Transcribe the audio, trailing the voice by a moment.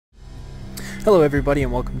Hello everybody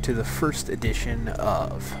and welcome to the first edition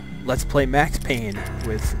of Let's Play Max Payne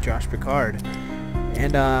with Josh Picard.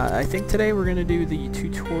 And I think today we're going to do the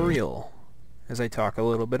tutorial as I talk a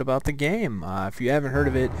little bit about the game. If you haven't heard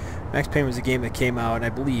of it, Max Payne was a game that came out, I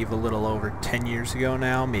believe, a little over 10 years ago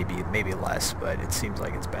now. Maybe less, but it seems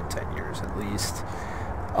like it's been 10 years at least.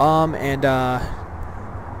 I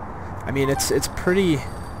mean, it's pretty...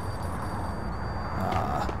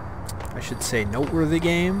 I should say noteworthy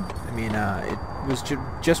game. I mean, it was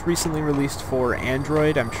just recently released for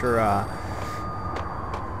Android. I'm sure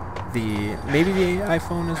maybe the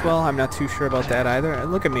iPhone as well. I'm not too sure about that either.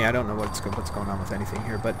 Look at me, I don't know what's going on with anything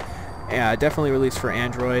here, but yeah, definitely released for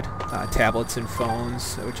Android, tablets and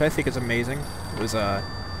phones, which I think is amazing. It was you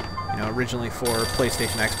know, originally for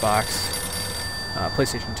PlayStation, Xbox,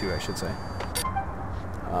 PlayStation 2, I should say.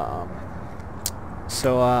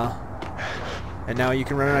 And now you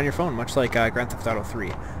can run it on your phone, much like Grand Theft Auto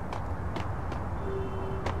 3.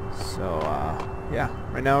 So, yeah,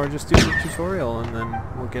 right now we're just doing the tutorial, and then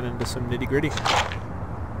we'll get into some nitty-gritty.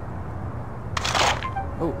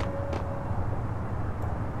 Oh.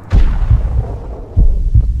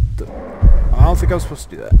 I don't think I was supposed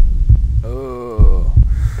to do that. Oh.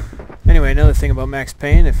 Anyway, another thing about Max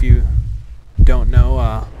Payne, if you don't know,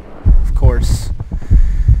 of course...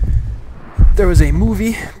 there was a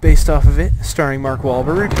movie based off of it, starring Mark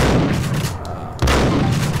Wahlberg.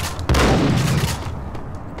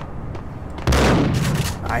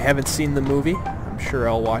 I haven't seen the movie. I'm sure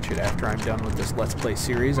I'll watch it after I'm done with this Let's Play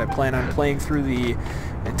series. I plan on playing through the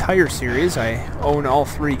entire series. I own all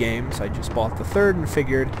 3 games. I just bought the 3rd and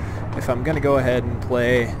figured if I'm going to go ahead and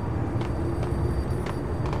play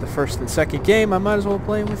the 1st and 2nd game, I might as well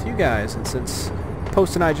play them with you guys. And since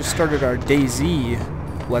Post and I just started our DayZ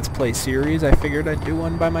Let's Play series, I figured I'd do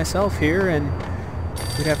one by myself here and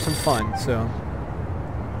we'd have some fun. So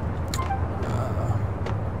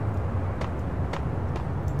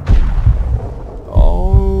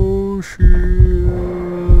oh shit,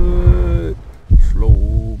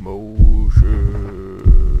 slow motion.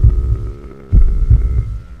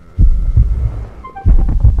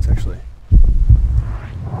 It's actually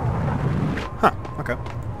okay,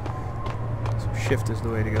 so shift is the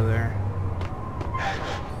way to go there.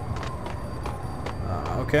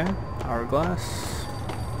 Okay, hourglass.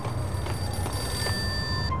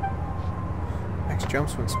 X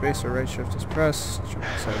jumps when space or right shift is pressed. Jump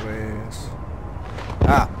sideways.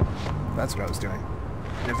 Ah, that's what I was doing.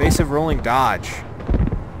 An evasive rolling dodge.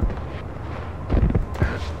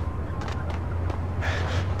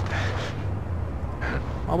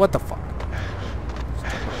 Oh, what the fuck?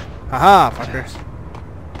 Haha, fuckers.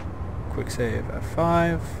 Quick save,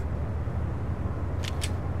 F5.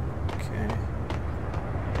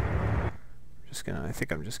 I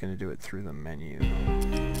think I'm just gonna do it through the menu.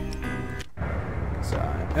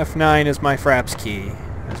 F9 is my fraps key,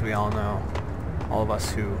 as we all know. All of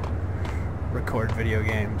us who record video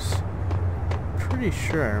games. Pretty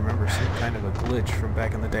sure I remember some kind of a glitch from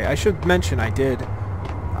back in the day. I should mention I did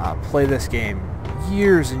play this game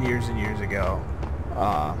years and years and years ago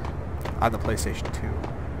on the PlayStation 2.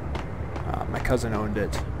 My cousin owned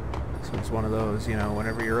it, so it's one of those, you know,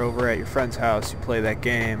 whenever you're over at your friend's house, you play that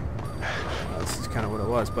game. This is kind of what it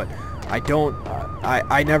was, but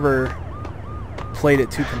I never played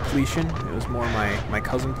it to completion. It was more my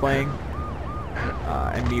cousin playing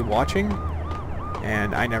and me watching,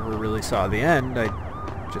 and I never really saw the end. I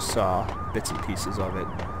just saw bits and pieces of it,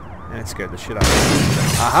 and it scared the shit out of me.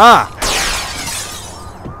 Aha!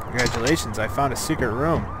 Congratulations, I found a secret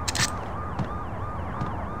room.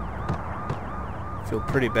 I feel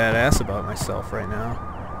pretty badass about myself right now.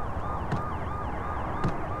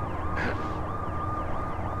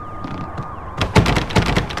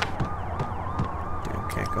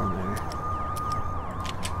 Can't go in there.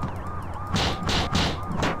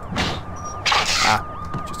 Ah,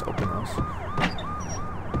 just open those.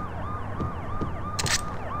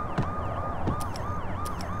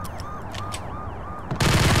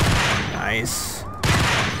 Nice.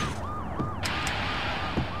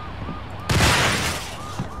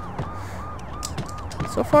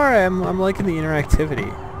 So far, I'm liking the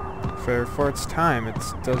interactivity. For its time, it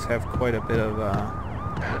does have quite a bit of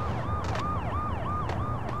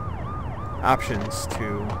options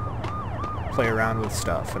to play around with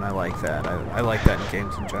stuff, and I like that. I like that in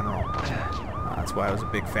games in general. That's why I was a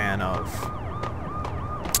big fan of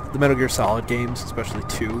the Metal Gear Solid games, especially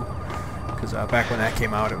 2, because back when that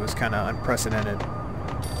came out, it was kind of unprecedented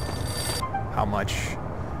how much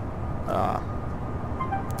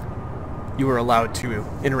you were allowed to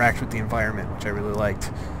interact with the environment, which I really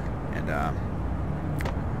liked. And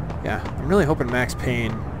yeah, I'm really hoping Max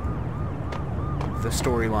Payne the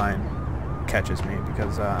storyline catches me,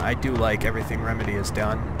 because I do like everything Remedy has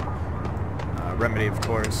done. Remedy, of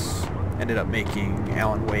course, ended up making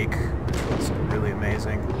Alan Wake, which was really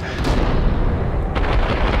amazing.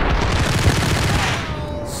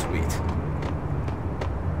 Sweet.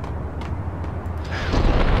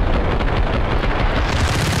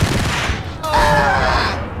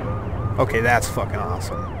 Okay, that's fucking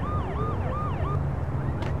awesome.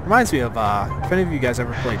 Reminds me of, if any of you guys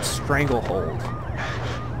ever played Stranglehold,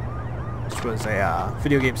 which was a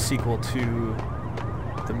video game sequel to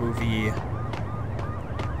the movie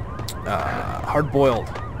Hard Boiled.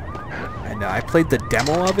 And I played the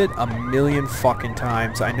demo of it a million fucking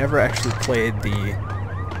times. I never actually played the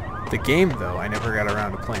game, though. I never got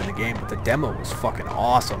around to playing the game, but the demo was fucking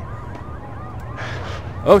awesome.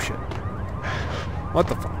 Oh shit. What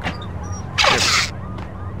the fuck?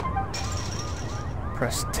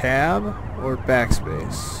 Press tab or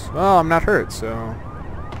backspace. Well, I'm not hurt, so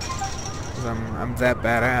I'm that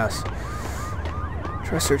badass.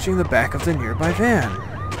 Try searching the back of the nearby van.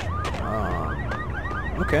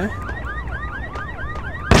 Okay.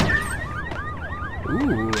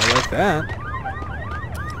 Ooh, I like that.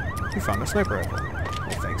 You found a sniper rifle.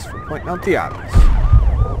 Well, thanks for pointing out the obvious.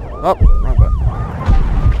 Oh, wrong button.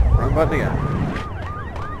 Wrong button again.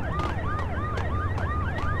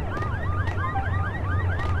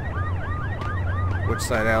 Which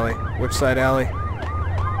side alley? Which side alley?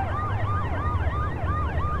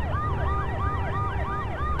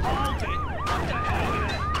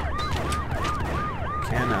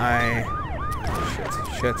 Can I...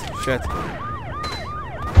 Shit.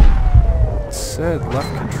 It said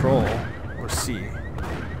left control, or C.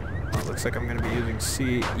 Oh, it looks like I'm gonna be using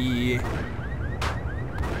C, E.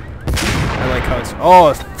 I like how it's...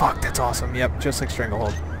 Oh, fuck, that's awesome. Yep, just like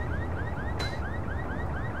Stranglehold.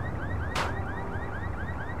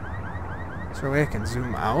 Is there a way I can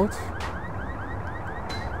zoom out?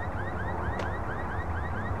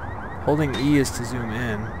 Holding E is to zoom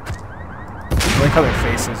in. I like how their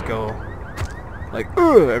faces go like,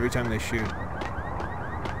 ugh, every time they shoot.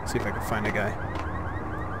 Let's see if I can find a guy.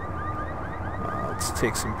 Let's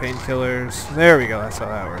take some painkillers. There we go, that's how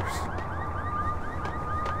that works.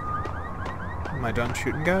 Am I done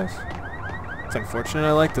shooting, guys? It's unfortunate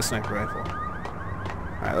I like the sniper rifle.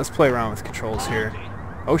 Alright, let's play around with controls here.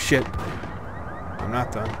 Oh shit. I'm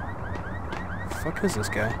not done. The fuck is this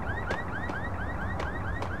guy?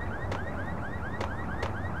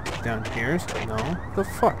 Down here? No. The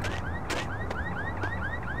fuck?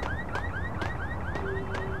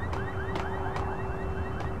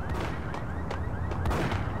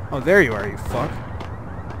 Oh, there you are, you fuck.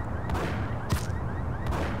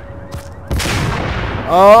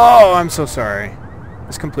 Oh, I'm so sorry.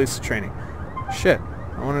 This completes the training. Shit.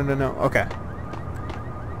 I wanted to know. Okay.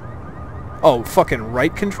 Oh, fucking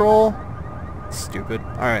right control? Stupid.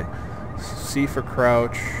 Alright. C for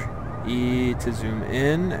crouch. E to zoom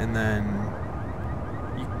in, and then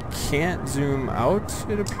you can't zoom out,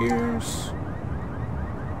 it appears.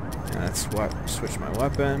 And that's what, switch my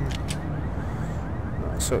weapon.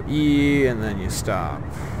 So E, and then you stop.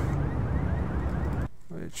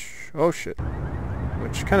 Which, oh shit.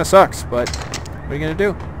 Which kind of sucks, but what are you gonna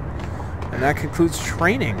do? And that concludes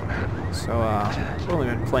training. So, we've only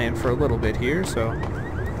been playing for a little bit here, so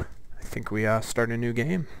I think we start a new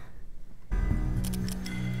game.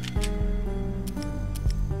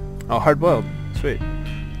 Oh, Hard Boiled. Sweet.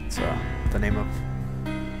 It's the name of...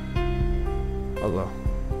 Although,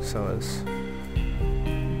 so is...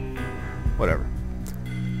 Whatever.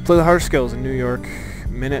 Play the hard skills in New York.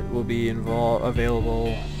 Minute will be available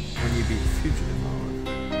when you beat Fugitive mode.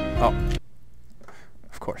 Oh.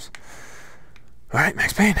 Of course. Alright,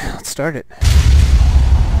 Max Payne. Let's start it.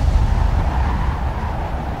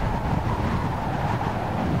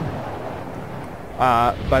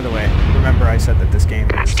 By the way, remember I said that this game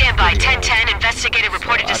is... Stand by, 1010, investigated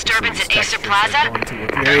reported disturbance at Acer Plaza.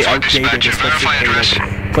 Very outdated, especially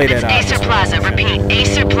played at... Acer Plaza, repeat,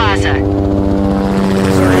 Acer Plaza.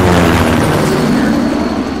 Sorry.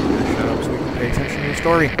 Shut up so we can pay attention to the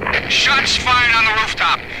story. Shots fired on the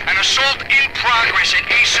rooftop. An assault in progress at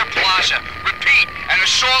Acer Plaza. Repeat, an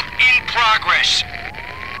assault in progress.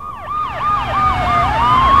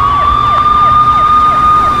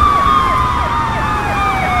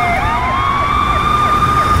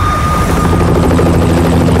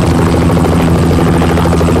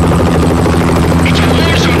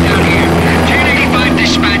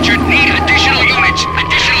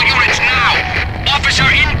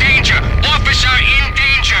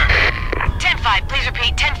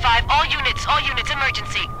 All units,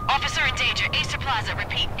 emergency. Officer in danger. Acer Plaza,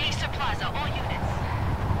 repeat. Acer Plaza, all units.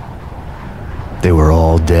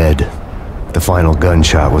 all dead. The final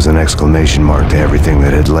gunshot was an exclamation mark to everything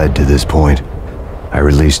that had led to this point. I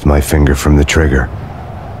released my finger from the trigger,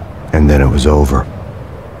 and then it was over.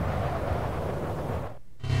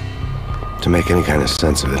 To make any kind of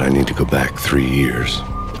sense of it, I need to go back 3 years.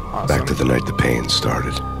 Awesome. Back to the night the pain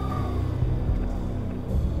started.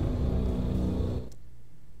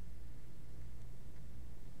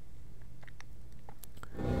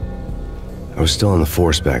 I was still on the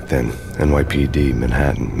force back then. NYPD,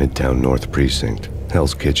 Manhattan, Midtown North Precinct,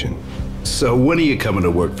 Hell's Kitchen. So when are you coming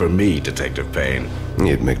to work for me, Detective Payne?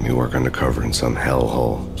 You'd make me work undercover in some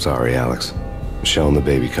hellhole. Sorry, Alex. Michelle and the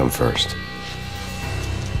baby come first.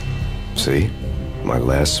 See? My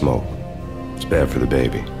last smoke. It's bad for the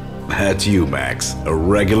baby. That's you, Max. A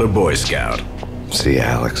regular Boy Scout. See,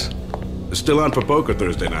 Alex. Still on for poker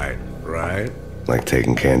Thursday night, right? Like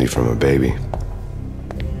taking candy from a baby.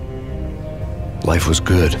 Life was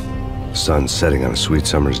good. Sun setting on a sweet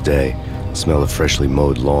summer's day. The smell of freshly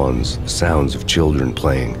mowed lawns. The sounds of children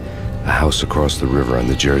playing. A house across the river on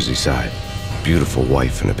the Jersey side. Beautiful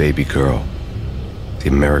wife and a baby girl. The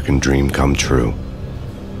American dream come true.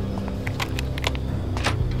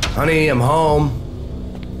 Honey, I'm home.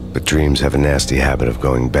 But dreams have a nasty habit of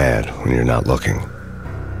going bad when you're not looking.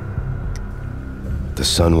 The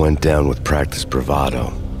sun went down with practiced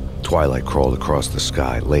bravado. Twilight crawled across the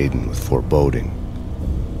sky, laden with foreboding.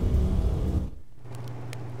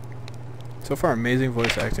 So far, amazing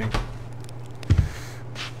voice acting.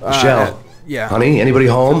 Michelle. Yeah. Honey, anybody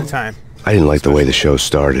home? For the time. I didn't like the way the show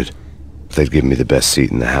started. They'd given me the best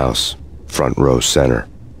seat in the house. Front row center.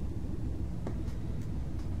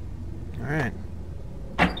 Alright.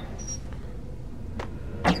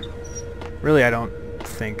 Really, I don't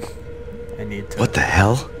think I need to... What the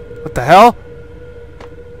hell? What the hell?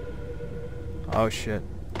 Oh, shit.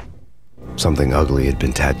 Something ugly had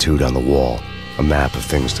been tattooed on the wall. A map of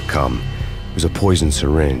things to come. It was a poison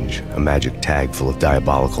syringe, a magic tag full of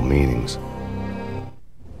diabolical meanings.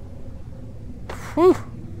 Whew.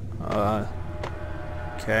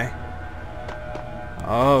 Okay.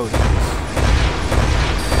 Oh, jeez.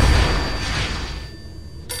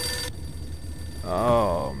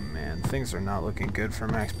 Oh, man. Things are not looking good for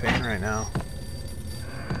Max Payne right now.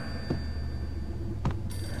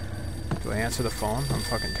 Do I answer the phone? I'm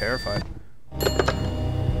fucking terrified.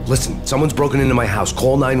 Listen, someone's broken into my house.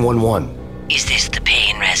 Call 911. Is this the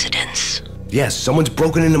Payne residence? Yes, someone's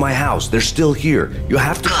broken into my house. They're still here. You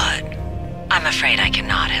have to... Good. I'm afraid I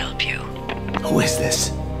cannot help you. Who is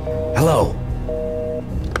this? Hello?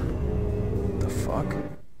 The fuck?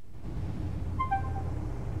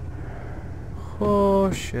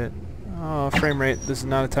 Oh, shit. Oh, frame rate. This is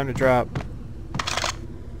not a time to drop.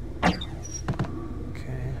 Okay.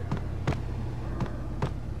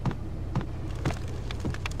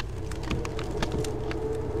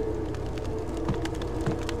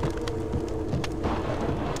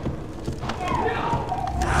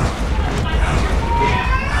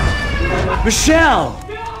 Michelle!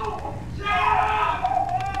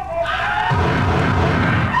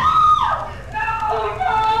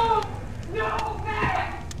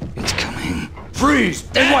 It's coming. Freeze!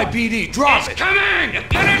 NYPD, drop it! Coming!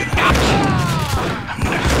 Get it!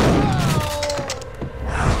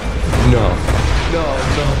 No,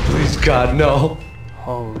 please, God, no.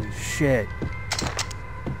 Holy shit.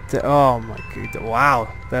 Oh my god. Wow.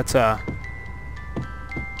 That's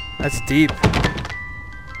deep.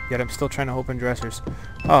 Yet I'm still trying to open dressers.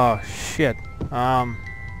 Oh shit. Oh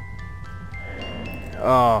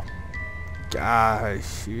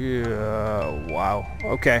gosh. Yeah. Wow.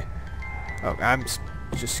 Okay. Oh, I'm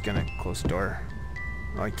just gonna close the door.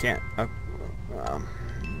 Oh, I can't.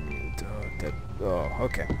 Oh,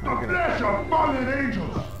 okay. I'm gonna.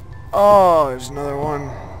 Oh, there's another one.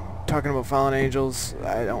 Talking about fallen angels.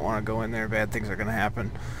 I don't want to go in there. Bad things are gonna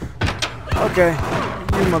happen. Okay.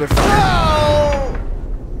 You motherfucker.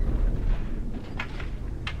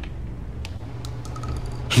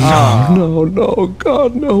 No,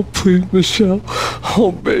 God, no, please, Michelle.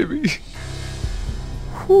 Oh, baby.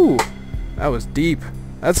 Whew. That was deep.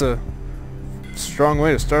 That's a strong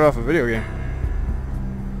way to start off a video game.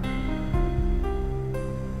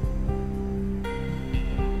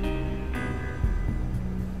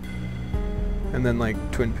 And then like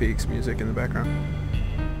Twin Peaks music in the background.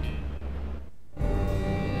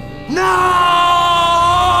 No!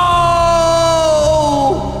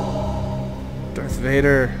 Darth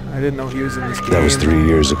Vader. I didn't know he was in this game. That was 3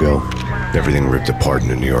 years ago. Everything ripped apart in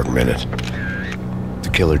a New York minute. The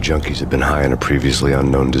killer junkies had been high on a previously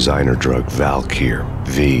unknown designer drug, Valkyr,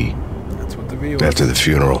 V. That's what the V was. After the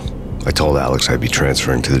funeral, I told Alex I'd be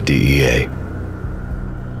transferring to the DEA.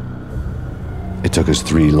 It It took us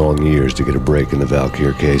 3 long years to get a break in the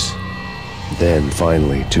Valkyr case. Then,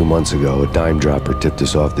 finally, 2 months ago, a dime dropper tipped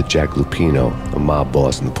us off that Jack Lupino, a mob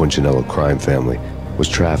boss in the Punchinello crime family, was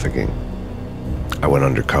trafficking. I went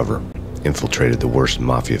undercover, infiltrated the worst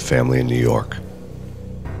mafia family in New York.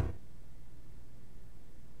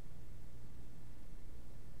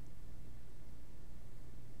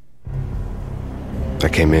 I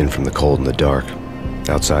came in from the cold and the dark.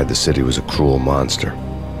 Outside the city was a cruel monster.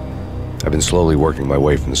 I've been slowly working my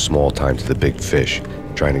way from the small time to the big fish,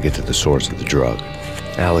 trying to get to the source of the drug.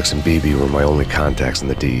 Alex and BB were my only contacts in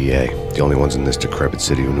the DEA, the only ones in this decrepit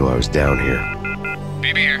city who knew I was down here.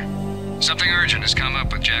 BB here. Something urgent has come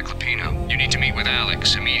up with Jack Lupino. You need to meet with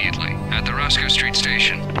Alex immediately at the Roscoe Street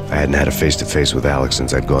station. I hadn't had a face-to-face with Alex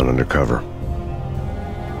since I'd gone undercover.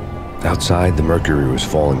 Outside, the mercury was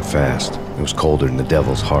falling fast. It was colder than the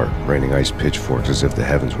devil's heart, raining ice pitchforks as if the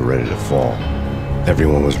heavens were ready to fall.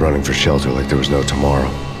 Everyone was running for shelter like there was no tomorrow.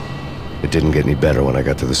 It didn't get any better when I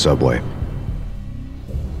got to the subway.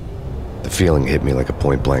 The feeling hit me like a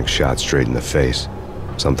point-blank shot straight in the face.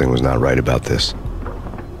 Something was not right about this.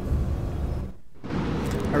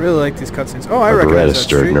 I really like these cutscenes. Oh, I My recognize Beretta that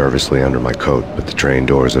stirred street. nervously under my coat, but the train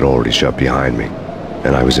doors had already shut behind me,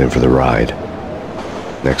 and I was in for the ride.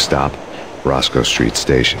 Next stop, Roscoe Street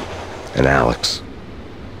Station, and Alex.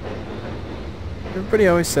 Everybody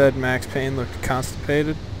always said Max Payne looked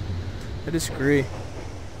constipated. I disagree.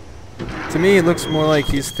 To me, it looks more like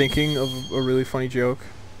he's thinking of a really funny joke,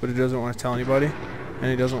 but he doesn't want to tell anybody,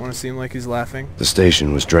 and he doesn't want to seem like he's laughing. The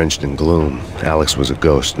station was drenched in gloom. Alex was a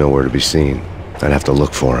ghost, nowhere to be seen. I'd have to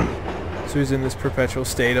look for him. So he's in this perpetual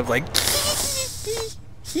state of like...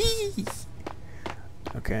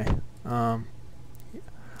 Okay. Oh,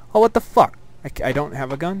 what the fuck? I don't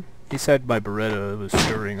have a gun? He said my Beretta was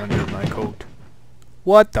stirring under my coat.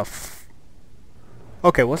 What the f...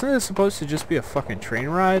 Okay, wasn't it supposed to just be a fucking train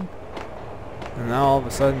ride? And now all of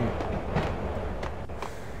a sudden...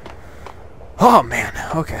 Oh, man.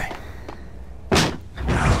 Okay.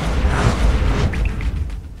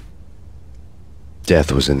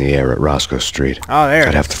 Death was in the air at Roscoe Streat. Oh, there.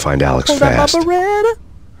 I'd have to find Alex Hold up, fast. my Beretta.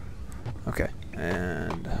 Okay,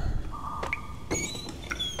 and...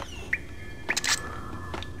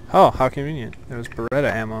 Oh, how convenient. There was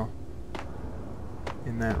Beretta ammo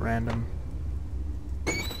in that random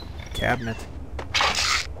cabinet.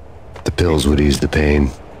 The pills would ease the pain.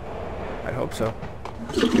 I'd hope so.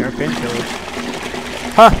 They are painkillers.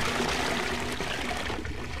 Ha!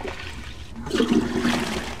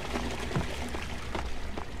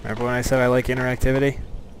 Remember when I said I like interactivity?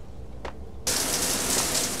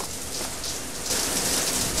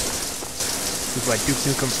 This is why Duke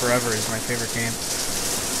Nukem Forever is my favorite game.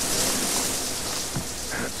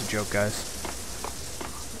 That's a joke, guys.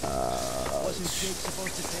 Wasn't Jake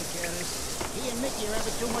supposed to take care of this? He and Mickey are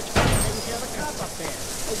having too much fun taking care of the cop up there.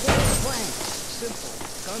 A war plan. Simple.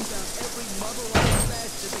 Gun down every mother of the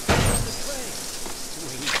bastard that comes on the train.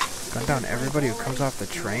 Too easy. Gun down everybody who comes off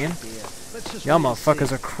the train? Y'all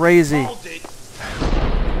motherfuckers are crazy. I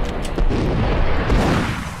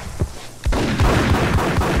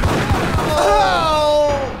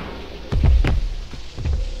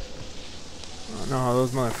don't know how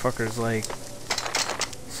those motherfuckers, like,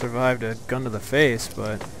 survived a gun to the face,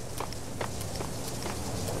 but...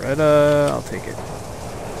 Beretta, I'll take it.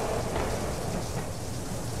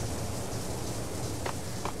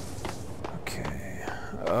 Okay,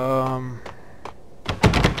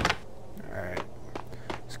 alright.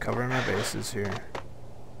 Just covering my bases here.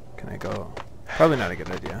 Can I go? Probably not a good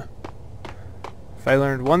idea. If I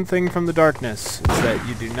learned one thing from the darkness, it's that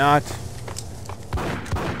you do not...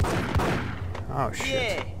 Oh,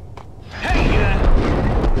 shit.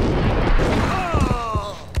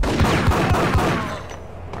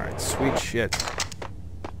 Alright, sweet shit.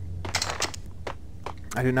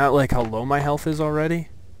 I do not like how low my health is already.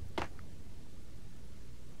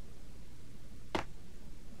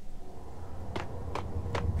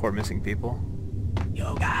 Poor missing people.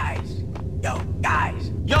 Yo, guys. Yo, guys.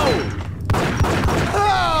 Yo!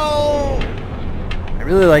 I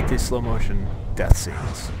really like these slow motion death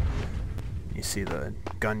scenes. You see the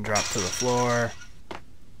gun drop to the floor,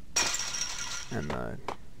 and the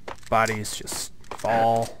bodies just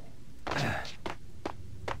fall.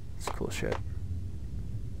 It's cool shit.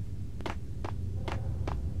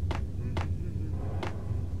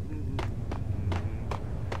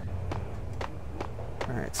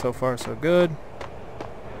 Alright, so far so good.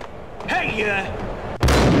 Hey,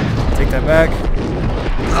 Take that back.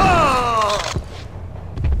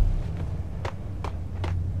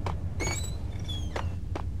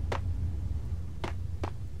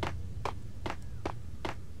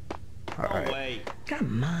 Alright. No way.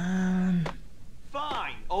 Come on.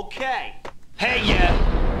 Fine, okay. Hey, yeah.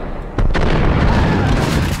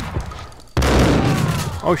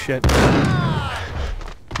 Oh shit.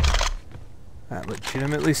 That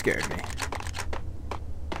legitimately scared me.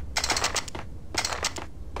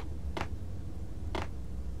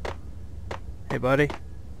 Hey buddy.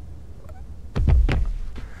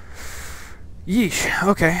 Yeesh.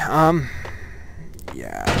 Okay,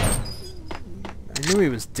 yeah. I knew he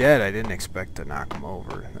was dead. I didn't expect to knock him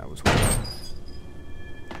over. That was weird.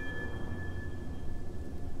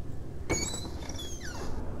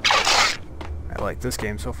 I like this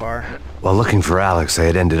game so far. While looking for Alex, I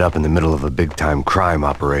had ended up in the middle of a big-time crime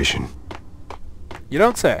operation. You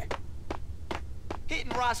don't say.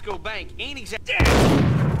 Hitting Roscoe Bank ain't exactly.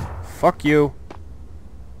 Fuck you.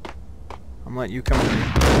 I'm letting you come with me.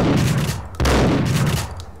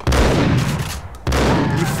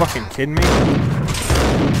 Are you fucking kidding me?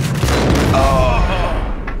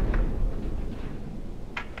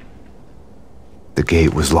 The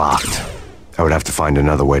gate was locked. I would have to find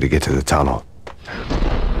another way to get to the tunnel.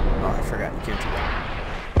 Oh, I forgot. You can't do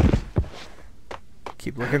that.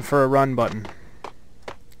 Keep looking for a run button.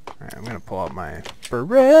 Alright, I'm gonna pull out my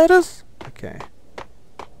Berettas. Okay.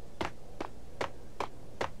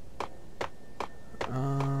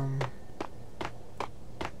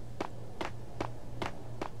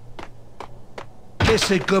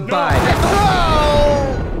 Kiss it goodbye.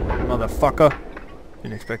 Motherfucker.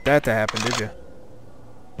 Didn't expect that to happen, did you?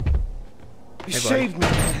 You Hey, saved me,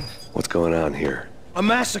 man. What's going on here? A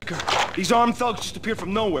massacre. These armed thugs just appeared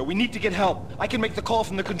from nowhere. We need to get help. I can make the call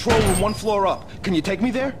from the control room 1 floor up. Can you take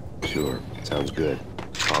me there? Sure, sounds good.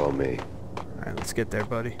 Follow me. Alright, let's get there,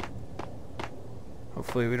 buddy.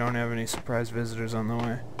 Hopefully we don't have any surprise visitors on the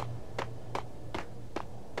way.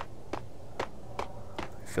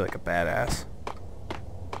 I feel like a badass.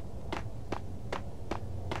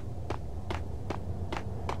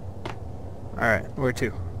 Alright, where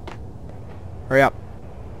to? Hurry up.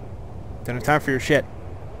 Don't have time for your shit.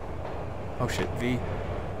 Oh shit, V.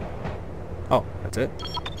 Oh, that's it?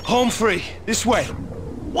 Home free. This way.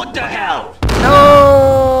 What the hell?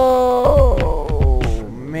 No,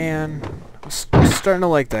 man. I'm starting to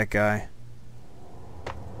like that guy.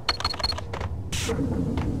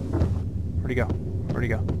 Where'd he go? Where'd he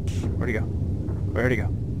go? Where'd he go? Where'd he go?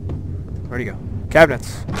 Where'd he go?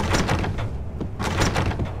 Cabinets.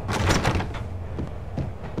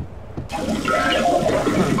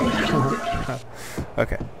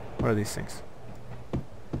 Okay, what are these things?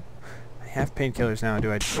 I have painkillers now, do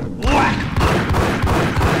I?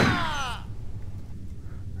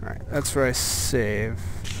 Alright, that's where I save,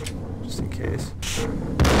 just in case.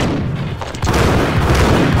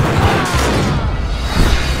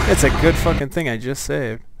 It's a good fucking thing I just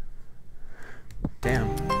saved. Damn.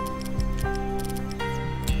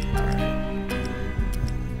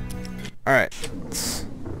 Alright, let's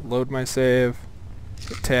load my save.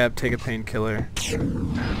 Hit tab, take a painkiller.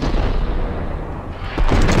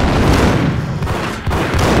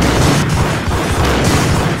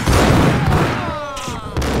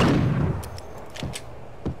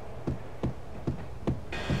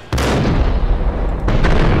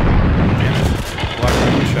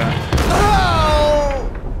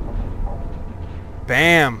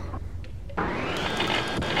 Bam!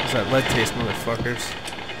 What's that lead taste, motherfuckers?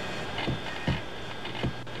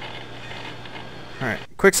 Alright,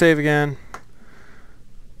 quick save again.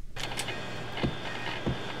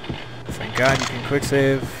 Thank God you can quick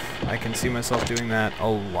save. I can see myself doing that a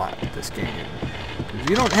lot this game. Because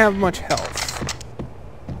you don't have much health.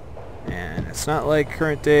 And it's not like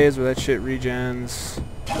current days where that shit regens.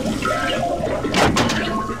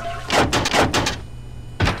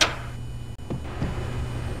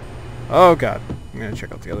 Oh god. I'm gonna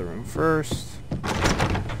check out the other room first.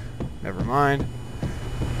 Never mind.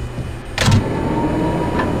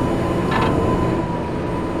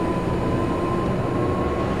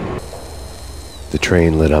 The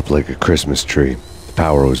train lit up like a Christmas tree. The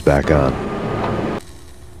power was back on.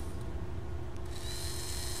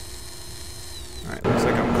 Alright, looks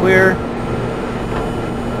like I'm clear.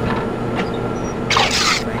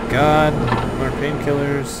 Thank God. More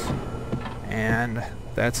painkillers. And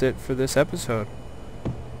that's it for this episode.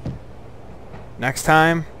 Next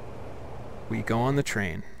time, we go on the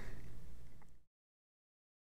train.